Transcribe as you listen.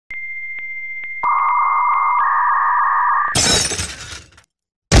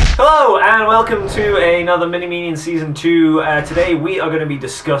welcome to another Mini Season 2. Today we are going to be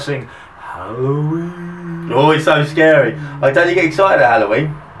discussing Halloween. Oh, it's so scary. Like, don't you get excited at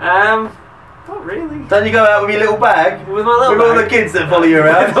Halloween? Not really. Don't you go out with your little bag? With my little with bag? all the kids that follow you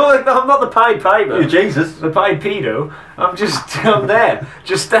around? I'm not the Pied Piper. You're Jesus. The Pied Pedo. I'm there,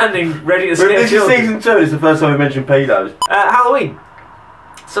 just standing ready to scare This children. is Season 2, it's the first time we mentioned pedos. Halloween.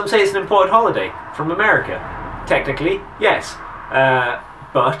 Some say it's an important holiday from America. Technically, yes.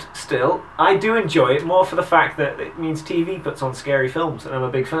 But still, I do enjoy it more for the fact that it means TV puts on scary films, and I'm a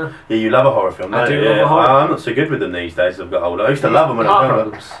big fan. Yeah, you love a horror film, don't you? I do love a horror. I'm not so good with them these days as I've got older. I used to love them when I was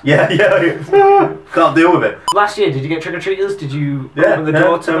younger. Problems. Yeah. Can't deal with it. Last year, did you get trick-or-treaters? Did you open the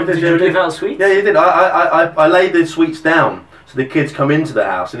door to them? Did you give out sweets? Yeah, you did. I laid the sweets down so the kids come into the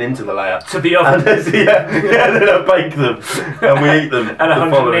house and into the layer. To the oven. And then I bake them and we eat them at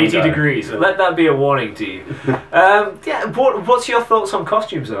 180 degrees. Let that be a warning to you. What's your thoughts on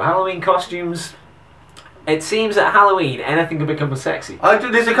costumes though? Halloween costumes. It seems at Halloween anything can become sexy.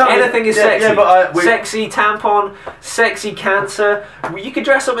 Anything is sexy. Yeah, but sexy tampon, sexy cancer. You could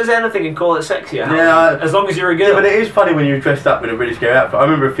dress up as anything and call it sexy at Halloween, as long as you're a girl. Yeah, but it is funny when you're dressed up with a really scary outfit. I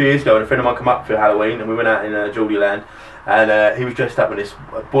remember a few years ago when a friend of mine came up for Halloween and we went out in Geordie Land. And he was dressed up in this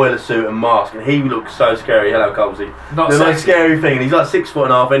boiler suit and mask, and he looked so scary. Hello, Colsey. Not the sexy. most scary thing, and he's like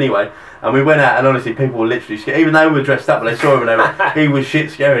 6'1.5" anyway. And we went out, and honestly, people were literally scared. Even though we were dressed up, and they saw him, and he was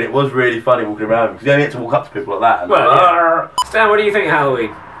shit scary. And it was really funny walking around because you only had to walk up to people like that. And Stan, what do you think of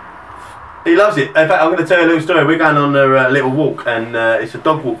Halloween? He loves it. In fact, I'm going to tell you a little story. We're going on a little walk, and it's a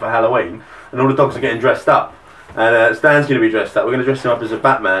dog walk for Halloween, and all the dogs are getting dressed up. And Stan's going to be dressed up. We're going to dress him up as a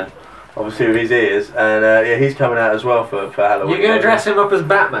Batman. Obviously with his ears, and he's coming out as well for Halloween. You're going to dress him up as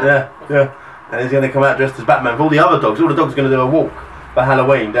Batman? Yeah. And he's going to come out dressed as Batman. For all the other dogs, all the dogs are going to do a walk for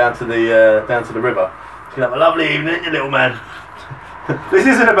Halloween down to the river. He's going to have a lovely evening, ain't you, little man? This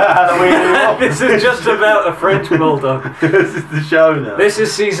isn't about Halloween anymore. This is just about a French Bulldog. This is the show now. This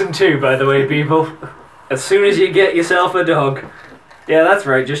is Season 2, by the way, people. As soon as you get yourself a dog. Yeah, that's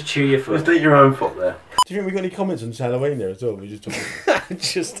right, just chew your foot. Just eat your own foot there. Do you think we got any comments on Halloween there as well? We just talking.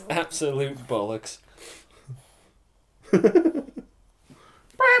 Just absolute bollocks.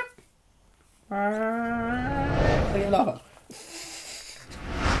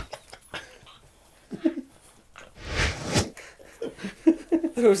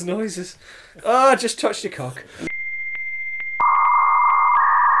 Those noises. Oh, I just touched your cock.